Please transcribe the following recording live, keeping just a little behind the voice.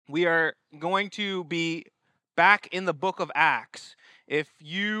We are going to be back in the book of Acts. If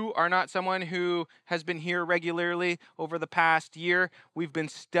you are not someone who has been here regularly over the past year, we've been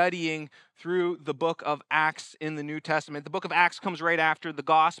studying through the book of Acts in the New Testament. The book of Acts comes right after the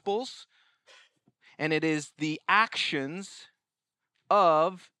Gospels, and it is the actions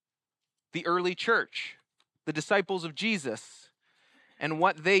of the early church, the disciples of Jesus, and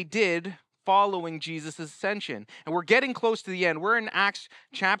what they did following Jesus' ascension. And we're getting close to the end. We're in Acts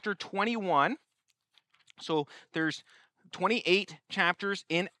chapter 21. So there's 28 chapters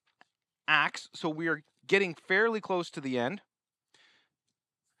in Acts, so we are getting fairly close to the end.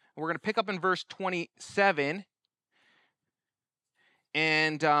 We're going to pick up in verse 27,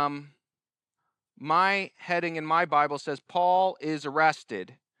 and my heading in my Bible says, Paul is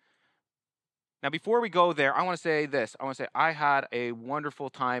arrested. Now, before we go there, I want to say this. I had a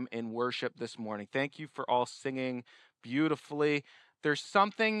wonderful time in worship this morning. Thank you for all singing beautifully. There's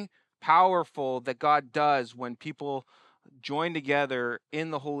something powerful that God does when people join together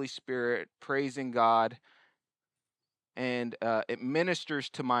in the Holy Spirit, praising God, and it ministers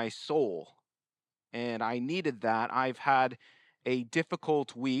to my soul. And I needed that. I've had a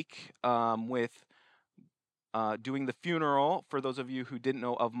difficult week with doing the funeral, for those of you who didn't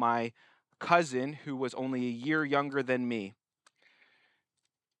know, of my cousin who was only a year younger than me.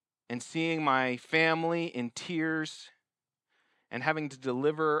 And seeing my family in tears and having to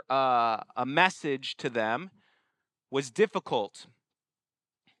deliver a message to them was difficult.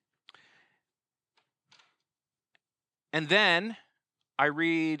 And then I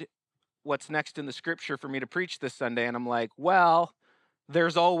read what's next in the scripture for me to preach this Sunday, and I'm like, well,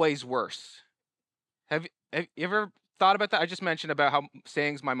 there's always worse. Have you ever thought about that? I just mentioned about how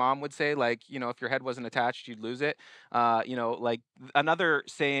sayings my mom would say, like, if your head wasn't attached, you'd lose it. Like another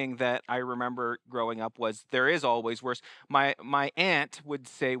saying that I remember growing up was, there is always worse. My aunt would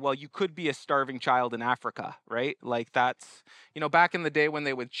say, well, you could be a starving child in Africa, right? Like that's, back in the day when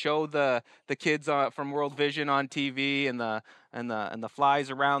they would show the kids from World Vision on TV and the flies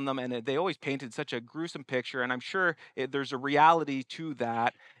around them, and they always painted such a gruesome picture. And I'm sure there's a reality to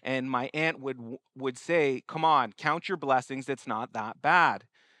that. And my aunt would say, come on, count your blessings. It's not that bad.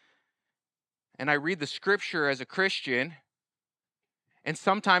 And I read the scripture as a Christian, and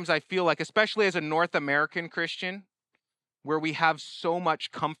sometimes I feel like, especially as a North American Christian, where we have so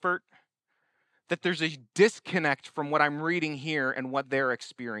much comfort, that there's a disconnect from what I'm reading here and what they're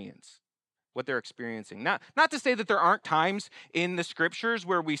experiencing. Not to say that there aren't times in the scriptures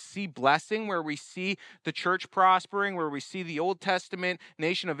where we see blessing, where we see the church prospering, where we see the Old Testament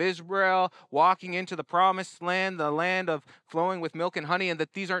nation of Israel walking into the promised land, the land of flowing with milk and honey, and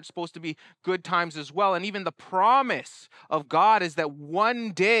that these aren't supposed to be good times as well. And even the promise of God is that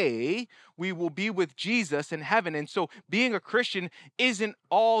one day we will be with Jesus in heaven. And so being a Christian isn't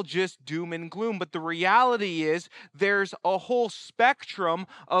all just doom and gloom, but the reality is there's a whole spectrum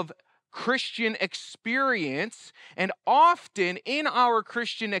of Christian experience, and often in our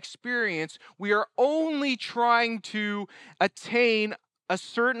Christian experience, we are only trying to attain a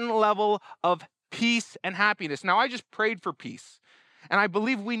certain level of peace and happiness. Now, I just prayed for peace, and I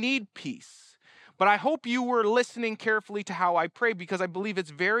believe we need peace. But I hope you were listening carefully to how I pray, because I believe it's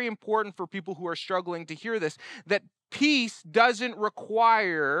very important for people who are struggling to hear this, that peace doesn't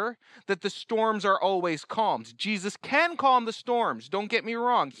require that the storms are always calmed. Jesus can calm the storms. Don't get me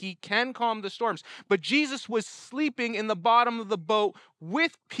wrong. He can calm the storms. But Jesus was sleeping in the bottom of the boat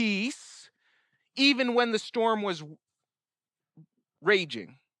with peace, even when the storm was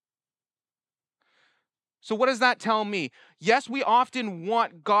raging. So what does that tell me? Yes, we often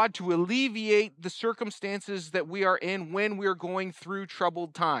want God to alleviate the circumstances that we are in when we're going through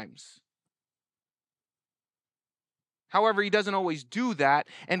troubled times. However, he doesn't always do that.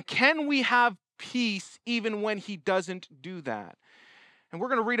 And can we have peace even when he doesn't do that? And we're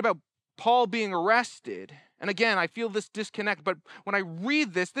going to read about Paul being arrested. And again, I feel this disconnect, but when I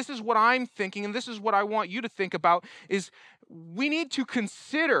read this is what I'm thinking, and this is what I want you to think about, is we need to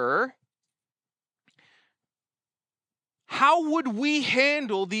consider, how would we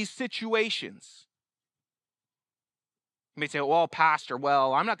handle these situations? You may say, well, pastor,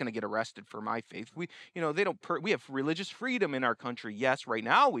 I'm not going to get arrested for my faith. We have religious freedom in our country. Yes, right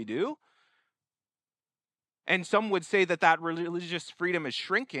now we do. And some would say that religious freedom is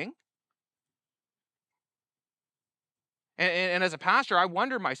shrinking. And as a pastor, I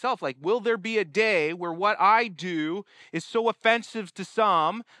wonder myself, will there be a day where what I do is so offensive to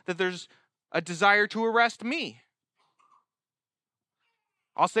some that there's a desire to arrest me?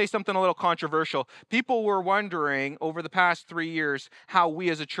 I'll say something a little controversial. People were wondering over the past 3 years how we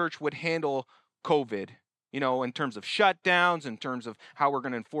as a church would handle COVID. in terms of shutdowns, in terms of how we're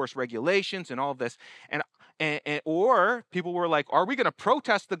going to enforce regulations and all of this. Or people were like, are we going to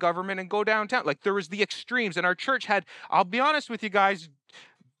protest the government and go downtown? Like, there was the extremes, and our church had, I'll be honest with you guys,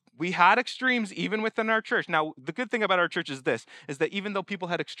 we had extremes even within our church. Now, the good thing about our church is this, is that even though people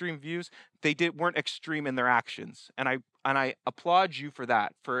had extreme views, they weren't extreme in their actions. And I applaud you for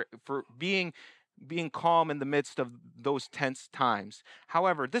that, for being calm in the midst of those tense times.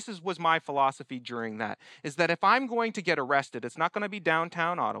 However, was my philosophy during that, is that if I'm going to get arrested, it's not going to be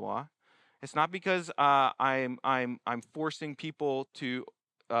downtown Ottawa. It's not because I'm forcing people to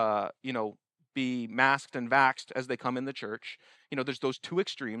be masked and vaxxed as they come in the church. There's those two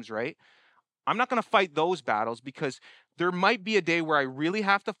extremes, right? I'm not going to fight those battles, because there might be a day where I really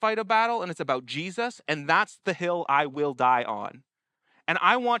have to fight a battle and it's about Jesus, and that's the hill I will die on. And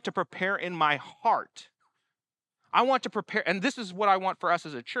I want to prepare in my heart. I want to prepare, and this is what I want for us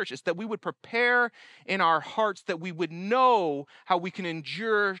as a church, is that we would prepare in our hearts, that we would know how we can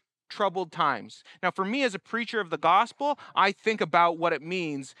endure troubled times. Now, for me as a preacher of the gospel, I think about what it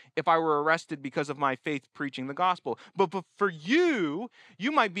means if I were arrested because of my faith preaching the gospel. But for you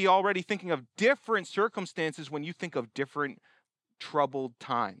might be already thinking of different circumstances when you think of different troubled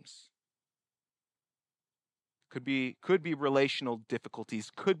times. Could be relational difficulties,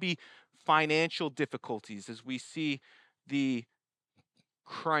 could be financial difficulties, as we see the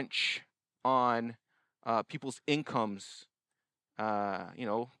crunch on people's incomes. I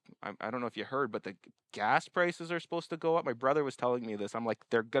don't know if you heard, but the gas prices are supposed to go up. My brother was telling me this. I'm like,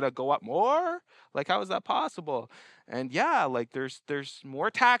 they're gonna go up more? Like, how is that possible? And yeah, like there's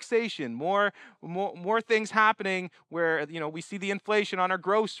more taxation, more things happening where we see the inflation on our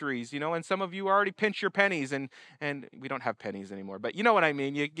groceries, and some of you already pinch your pennies, and we don't have pennies anymore, but you know what I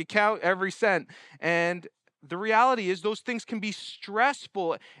mean. You count every cent, and the reality is those things can be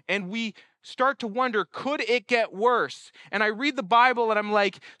stressful, and we start to wonder, could it get worse? And I read the Bible and I'm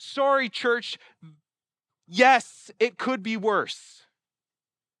like, sorry, church, yes, it could be worse.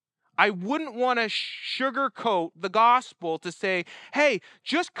 I wouldn't want to sugarcoat the gospel to say, hey,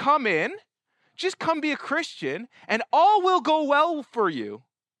 just come in, just come be a Christian, and all will go well for you.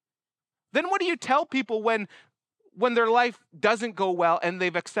 Then what do you tell people when their life doesn't go well and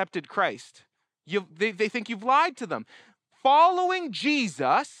they've accepted Christ? They think you've lied to them. Following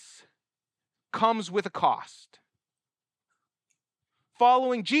Jesus comes with a cost.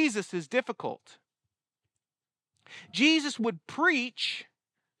 Following Jesus is difficult. Jesus would preach,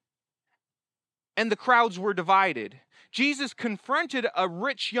 and the crowds were divided. Jesus confronted a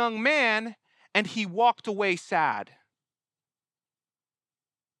rich young man, and he walked away sad.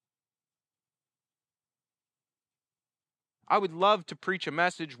 I would love to preach a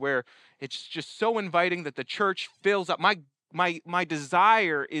message where it's just so inviting that the church fills up. My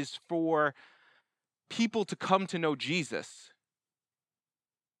desire is for people to come to know Jesus.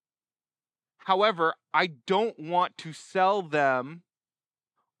 However, I don't want to sell them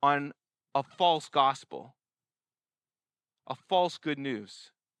on a false gospel, a false good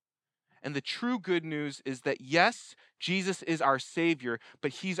news. And the true good news is that, yes, Jesus is our Savior,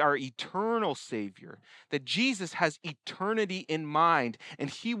 but He's our eternal Savior. That Jesus has eternity in mind, and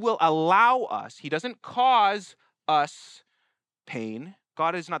He will allow us. He doesn't cause us pain.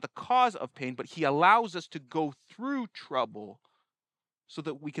 God is not the cause of pain, but He allows us to go through trouble so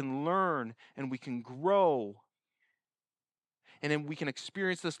that we can learn and we can grow. And then we can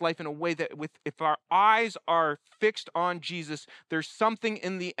experience this life in a way that if our eyes are fixed on Jesus, there's something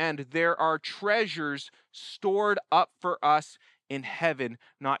in the end. There are treasures stored up for us in heaven,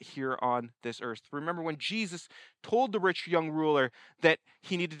 not here on this earth. Remember when Jesus told the rich young ruler that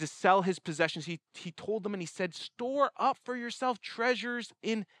he needed to sell his possessions, he told them and he said, store up for yourself treasures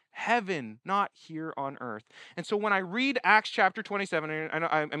in heaven, not here on earth. And so when I read Acts chapter 27,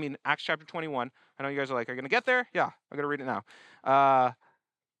 I mean Acts chapter 21, I know you guys are like, are you going to get there? Yeah, I'm going to read it now. I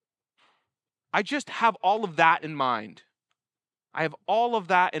just have all of that in mind. I have all of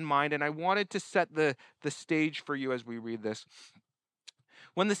that in mind, and I wanted to set the stage for you as we read this.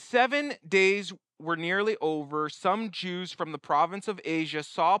 When the 7 days were nearly over, some Jews from the province of Asia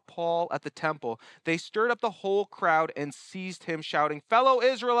saw Paul at the temple. They stirred up the whole crowd and seized him, shouting, "Fellow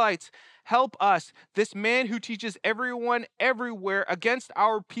Israelites, help us! This man who teaches everyone everywhere against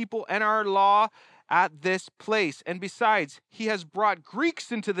our people and our law at this place. And besides, he has brought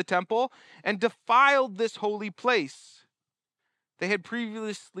Greeks into the temple and defiled this holy place." They had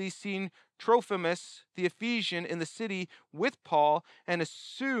previously seen Trophimus, the Ephesian, in the city with Paul and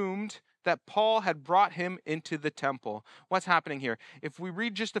assumed that Paul had brought him into the temple. What's happening here? If we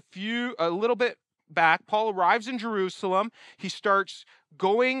read just a little bit back, Paul arrives in Jerusalem. He starts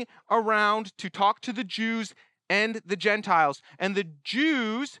going around to talk to the Jews and the Gentiles. And the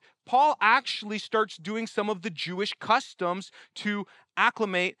Jews, Paul actually starts doing some of the Jewish customs to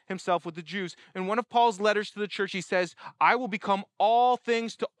acclimate himself with the Jews. In one of Paul's letters to the church, he says, I will become all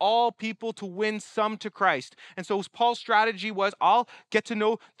things to all people to win some to Christ. And so Paul's strategy was, I'll get to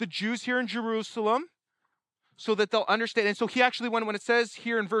know the Jews here in Jerusalem so that they'll understand. And so he actually, when it says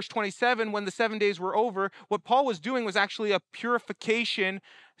here in verse 27, when the 7 days were over, what Paul was doing was actually a purification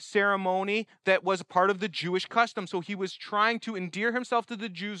ceremony that was a part of the Jewish custom. So he was trying to endear himself to the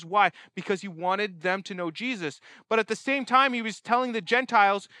Jews. Why? Because he wanted them to know Jesus. But at the same time, he was telling the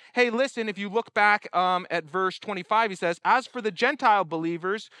Gentiles, hey, listen, if you look back at verse 25, he says, as for the Gentile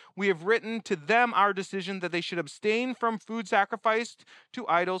believers, we have written to them our decision that they should abstain from food sacrificed to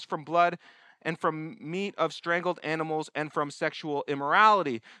idols, from blood, and from meat of strangled animals, and from sexual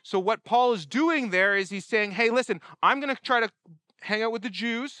immorality. So what Paul is doing there is he's saying, hey, listen, I'm going to try to hang out with the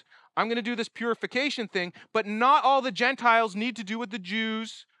Jews. I'm going to do this purification thing, but not all the Gentiles need to do what the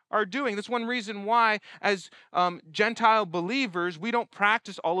Jews are doing. That's one reason why, as Gentile believers, we don't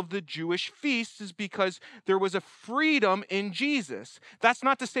practice all of the Jewish feasts, is because there was a freedom in Jesus. That's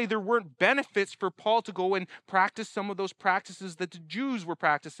not to say there weren't benefits for Paul to go and practice some of those practices that the Jews were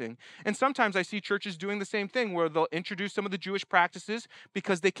practicing. And sometimes I see churches doing the same thing, where they'll introduce some of the Jewish practices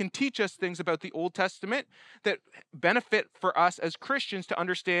because they can teach us things about the Old Testament that benefit for us as Christians to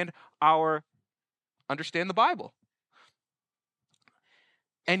understand the Bible.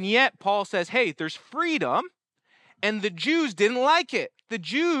 And yet Paul says, hey, there's freedom, and the Jews didn't like it. The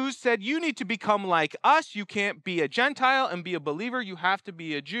Jews said, you need to become like us. You can't be a Gentile and be a believer. You have to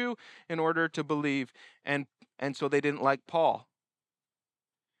be a Jew in order to believe. And so they didn't like Paul.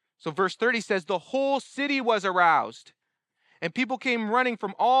 So verse 30 says, the whole city was aroused, and people came running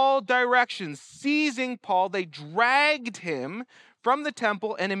from all directions. Seizing Paul, they dragged him from the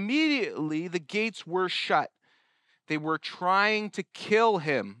temple, and immediately the gates were shut. They were trying to kill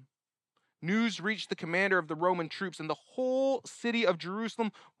him. News reached the commander of the Roman troops, and the whole city of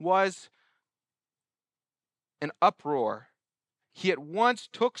Jerusalem was an uproar. He at once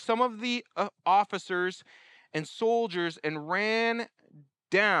took some of the officers and soldiers and ran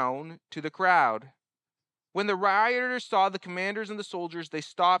down to the crowd. When the rioters saw the commanders and the soldiers, they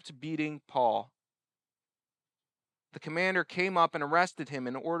stopped beating Paul. The commander came up and arrested him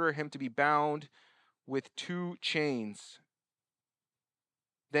and ordered him to be bound with 2 chains.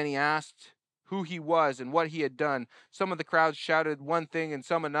 Then he asked who he was and what he had done. Some of the crowd shouted one thing and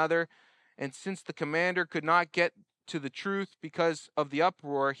some another. And since the commander could not get to the truth because of the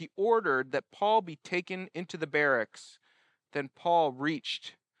uproar, he ordered that Paul be taken into the barracks. Then Paul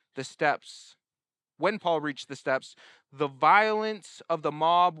reached the steps. When Paul reached the steps, the violence of the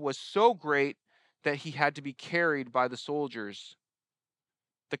mob was so great that he had to be carried by the soldiers.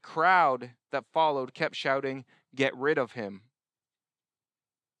 The crowd that followed kept shouting, "Get rid of him."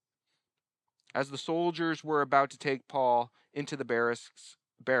 As the soldiers were about to take Paul into the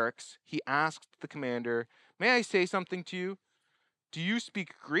barracks, he asked the commander, "May I say something to you?" "Do you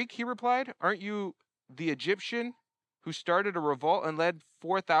speak Greek?" he replied. "Aren't you the Egyptian who started a revolt and led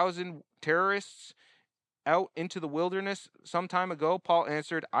 4,000 terrorists out into the wilderness some time ago?" Paul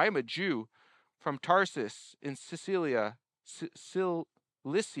answered, "I am a Jew from Tarsus in Cilicia,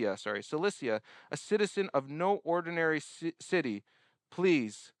 a citizen of no ordinary city.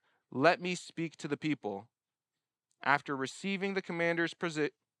 Please, let me speak to the people." After receiving the commander's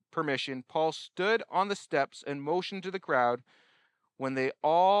permission, Paul stood on the steps and motioned to the crowd. When they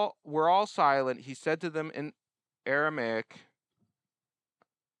were all silent, he said to them in Aramaic,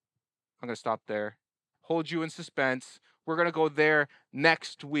 I'm going to stop there, hold you in suspense. We're going to go there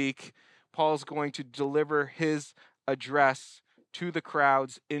next week. Paul's going to deliver his address to the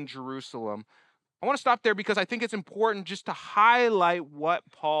crowds in Jerusalem. I want to stop there because I think it's important just to highlight what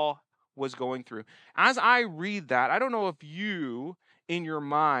Paul was going through. As I read that, I don't know if you, in your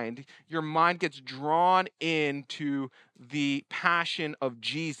mind gets drawn into the passion of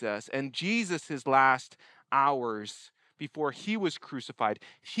Jesus and Jesus' last hours before he was crucified.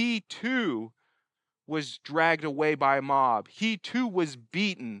 He too was dragged away by a mob. He too was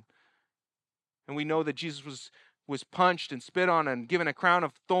beaten. And we know that Jesus was punched and spit on and given a crown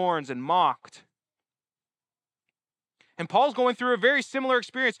of thorns and mocked. And Paul's going through a very similar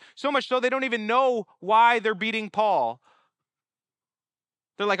experience, so much so they don't even know why they're beating Paul.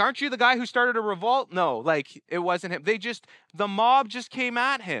 They're like, "Aren't you the guy who started a revolt?" No, like it wasn't him. The mob just came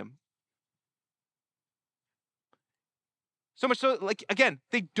at him. So much so, like, again,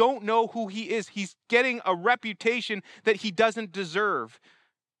 they don't know who he is. He's getting a reputation that he doesn't deserve.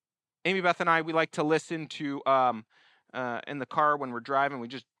 Amy Beth and I, we like to listen to in the car when we're driving. We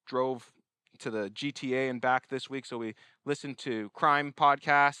just drove to the GTA and back this week, so we listen to crime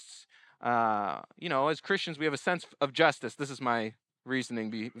podcasts. As Christians, we have a sense of justice. This is my reasoning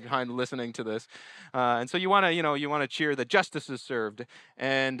behind listening to this, and so you want to cheer that justice is served.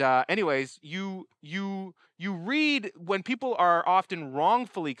 And anyways, you read when people are often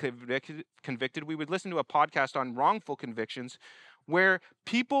wrongfully convicted. We would listen to a podcast on wrongful convictions, where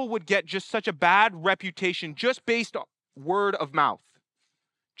people would get just such a bad reputation just based on word of mouth.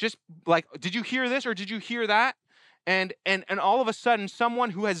 Just like, did you hear this or did you hear that? And all of a sudden,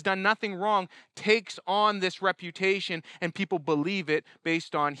 someone who has done nothing wrong takes on this reputation, and people believe it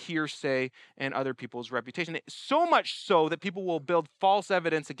based on hearsay and other people's reputation. So much so that people will build false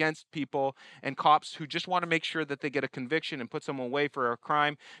evidence against people and cops who just want to make sure that they get a conviction and put someone away for a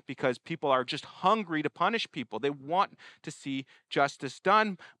crime, because people are just hungry to punish people. They want to see justice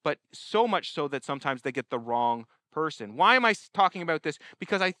done, but so much so that sometimes they get the wrong person. Why am I talking about this?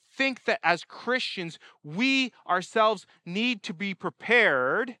 Because I think that as Christians, we ourselves need to be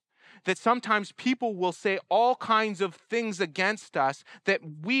prepared that sometimes people will say all kinds of things against us that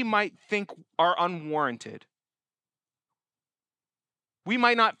we might think are unwarranted. We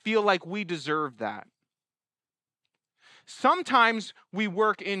might not feel like we deserve that. Sometimes we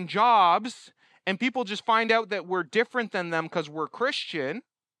work in jobs and people just find out that we're different than them because we're Christian,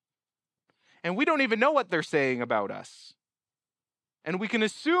 and we don't even know what they're saying about us. And we can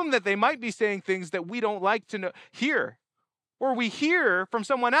assume that they might be saying things that we don't like to hear. Or we hear from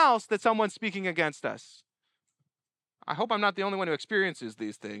someone else that someone's speaking against us. I hope I'm not the only one who experiences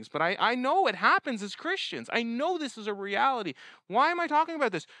these things, but I know it happens as Christians. I know this is a reality. Why am I talking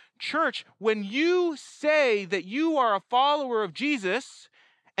about this? Church, when you say that you are a follower of Jesus,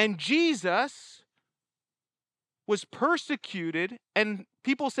 and Jesus was persecuted and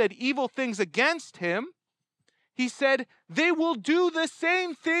people said evil things against him, he said, they will do the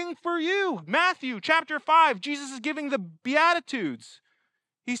same thing for you. Matthew chapter 5, Jesus is giving the Beatitudes.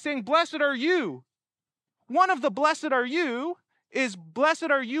 He's saying, blessed are you. One of the blessed are you is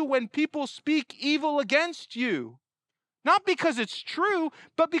blessed are you when people speak evil against you. Not because it's true,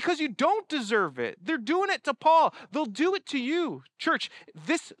 but because you don't deserve it. They're doing it to Paul. They'll do it to you. Church,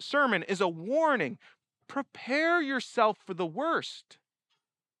 this sermon is a warning. Prepare yourself for the worst.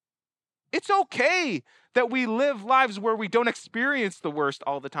 It's okay that we live lives where we don't experience the worst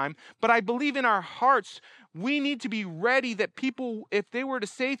all the time, but I believe in our hearts we need to be ready that people, if they were to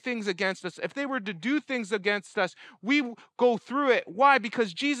say things against us, if they were to do things against us, we go through it. Why?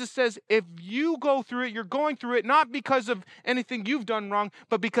 Because Jesus says if you go through it, you're going through it not because of anything you've done wrong,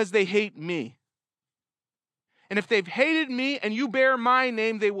 but because they hate me. And if they've hated me and you bear my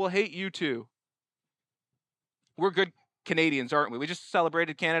name, they will hate you too. We're good Canadians, aren't we? We just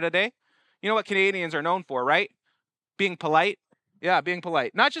celebrated Canada Day. You know what Canadians are known for, right? Being polite. Yeah, being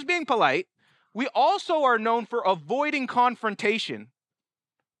polite. Not just being polite. We also are known for avoiding confrontation.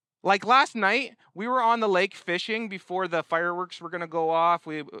 Like last night, we were on the lake fishing before the fireworks were going to go off.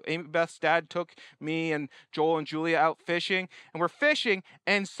 Amy Beth's dad took me and Joel and Julia out fishing, and we're fishing,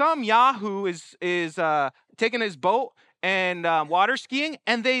 and some yahoo is taking his boat and water skiing,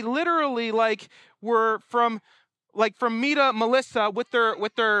 and they literally were from me to Melissa with their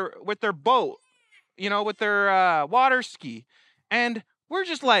boat, with their water ski. And we're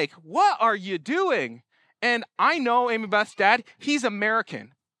just like, what are you doing? And I know Amy Beth's dad, he's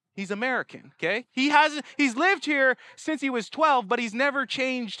American. He's American, okay? He's lived here since he was 12, but he's never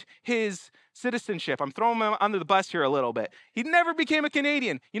changed his citizenship. I'm throwing him under the bus here a little bit. He never became a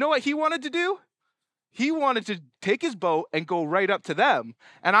Canadian. You know what he wanted to do? He wanted to take his boat and go right up to them.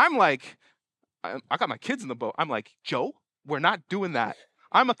 And I'm like, I got my kids in the boat. I'm like, Joe, we're not doing that.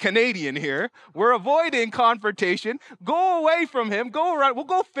 I'm a Canadian here. We're avoiding confrontation. Go away from him. Go around. We'll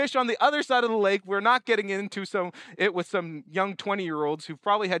go fish on the other side of the lake. We're not getting into it with some young 20-year-olds who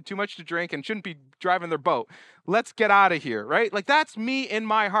probably had too much to drink and shouldn't be driving their boat. Let's get out of here, right? That's me in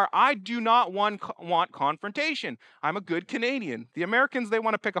my heart. I do not want confrontation. I'm a good Canadian. The Americans, they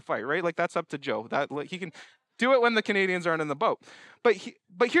want to pick a fight, right? That's up to Joe. He can do it when the Canadians aren't in the boat. But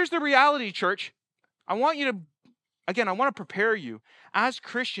here's the reality, church. I want to prepare you. As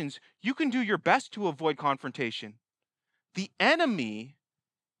Christians, you can do your best to avoid confrontation. The enemy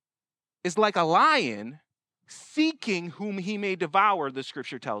is like a lion seeking whom he may devour, the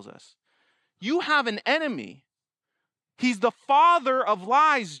scripture tells us. You have an enemy. He's the father of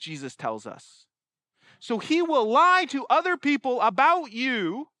lies, Jesus tells us. So he will lie to other people about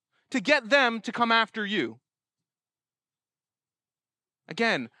you to get them to come after you.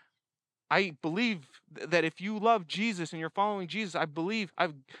 Again, I believe that if you love Jesus and you're following Jesus, I believe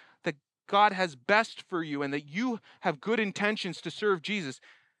that God has best for you and that you have good intentions to serve Jesus.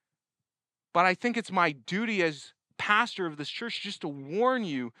 But I think it's my duty as pastor of this church just to warn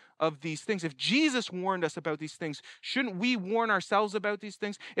you of these things. If Jesus warned us about these things, shouldn't we warn ourselves about these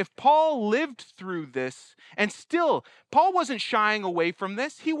things? If Paul lived through this, and still, Paul wasn't shying away from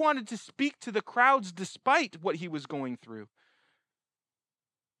this. He wanted to speak to the crowds despite what he was going through.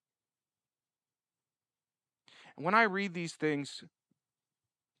 And when I read these things,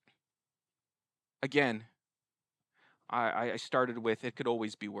 again, I started with, it could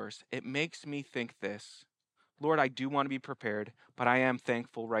always be worse. It makes me think this. Lord, I do want to be prepared, but I am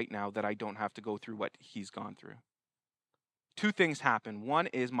thankful right now that I don't have to go through what he's gone through. Two things happen. One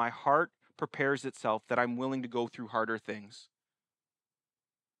is my heart prepares itself that I'm willing to go through harder things.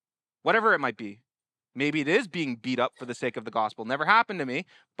 Whatever it might be. Maybe it is being beat up for the sake of the gospel. Never happened to me,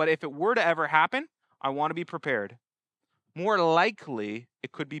 but if it were to ever happen, I want to be prepared. More likely,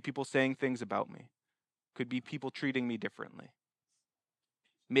 it could be people saying things about me. Could be people treating me differently.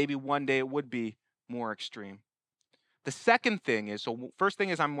 Maybe one day it would be more extreme. The second thing is, so first thing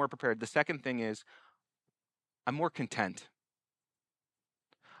is I'm more prepared. The second thing is I'm more content.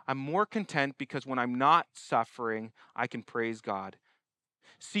 I'm more content because when I'm not suffering, I can praise God.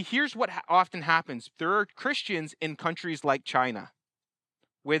 See, here's what often happens. There are Christians in countries like China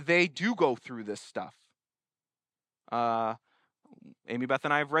where they do go through this stuff. Amy Beth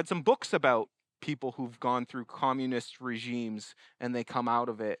and I have read some books about people who've gone through communist regimes and they come out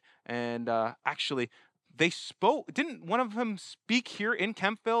of it. And actually, they spoke. Didn't one of them speak here in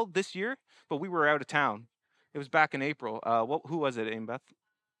Kempville this year? But we were out of town. It was back in April. Who was it, Amy Beth?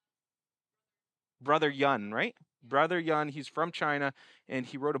 Brother Yun, right? Brother Yun, he's from China, and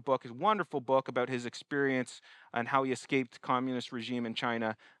he wrote a book, a wonderful book about his experience and how he escaped the communist regime in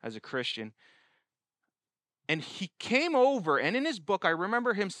China as a Christian. And he came over, and in his book, I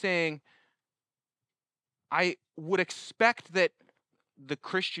remember him saying, I would expect that the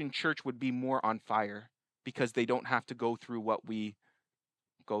Christian church would be more on fire because they don't have to go through what we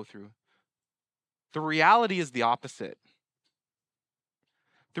go through. The reality is the opposite.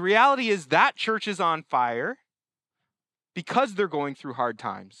 The reality is that church is on fire because they're going through hard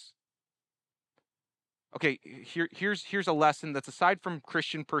times. Okay, here's a lesson that's aside from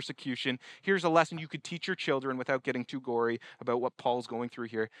Christian persecution. Here's a lesson you could teach your children without getting too gory about what Paul's going through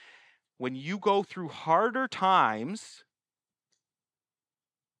here. When you go through harder times,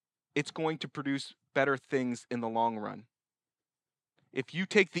 it's going to produce better things in the long run. If you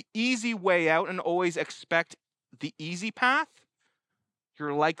take the easy way out and always expect the easy path,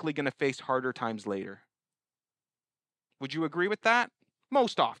 you're likely going to face harder times later. Would you agree with that?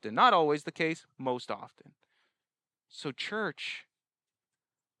 Most often. Not always the case, most often. So, church,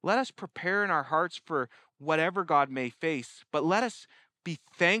 let us prepare in our hearts for whatever God may face, but let us be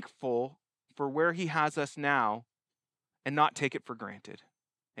thankful for where he has us now and not take it for granted.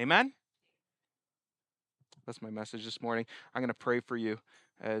 Amen? That's my message this morning. I'm going to pray for you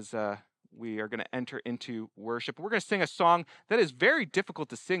as we are going to enter into worship. We're going to sing a song that is very difficult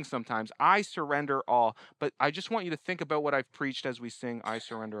to sing sometimes, I Surrender All. But I just want you to think about what I've preached as we sing I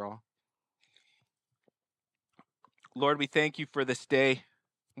Surrender All. Lord, we thank you for this day.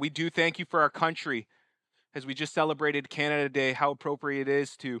 We do thank you for our country. As we just celebrated Canada Day, how appropriate it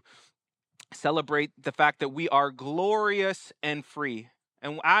is to celebrate the fact that we are glorious and free.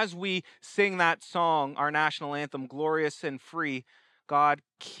 And as we sing that song, our national anthem, Glorious and Free, God,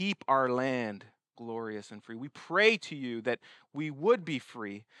 keep our land glorious and free. We pray to you that we would be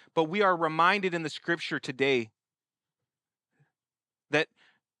free, but we are reminded in the scripture today that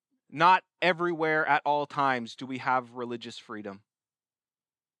not everywhere at all times do we have religious freedom.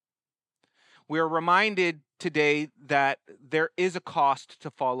 We are reminded today that there is a cost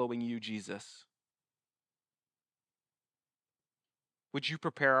to following you, Jesus. Would you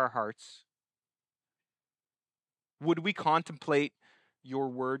prepare our hearts? Would we contemplate your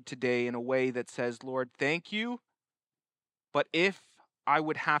word today in a way that says, Lord, thank you, but if I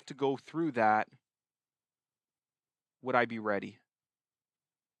would have to go through that, would I be ready?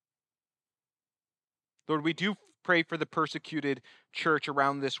 Lord, we do pray for the persecuted church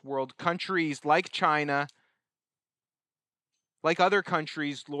around this world, countries like China, like other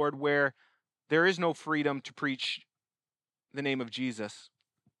countries, Lord, where there is no freedom to preach the name of Jesus.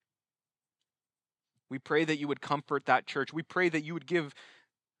 We pray that you would comfort that church. We pray that you would give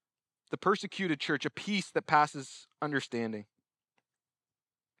the persecuted church a peace that passes understanding.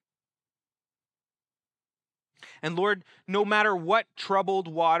 And Lord, no matter what troubled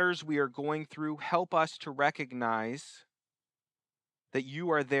waters we are going through, help us to recognize that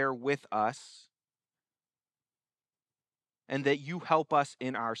you are there with us and that you help us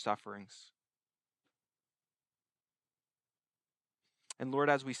in our sufferings. And Lord,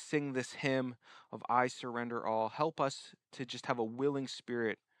 as we sing this hymn of I surrender all, help us to just have a willing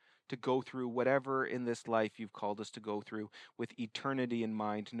spirit to go through whatever in this life you've called us to go through with eternity in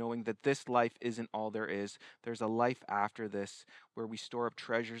mind, knowing that this life isn't all there is. There's a life after this where we store up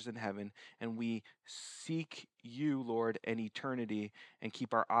treasures in heaven and we seek you, Lord, and eternity and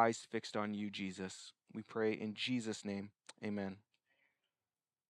keep our eyes fixed on you, Jesus. We pray in Jesus' name. Amen.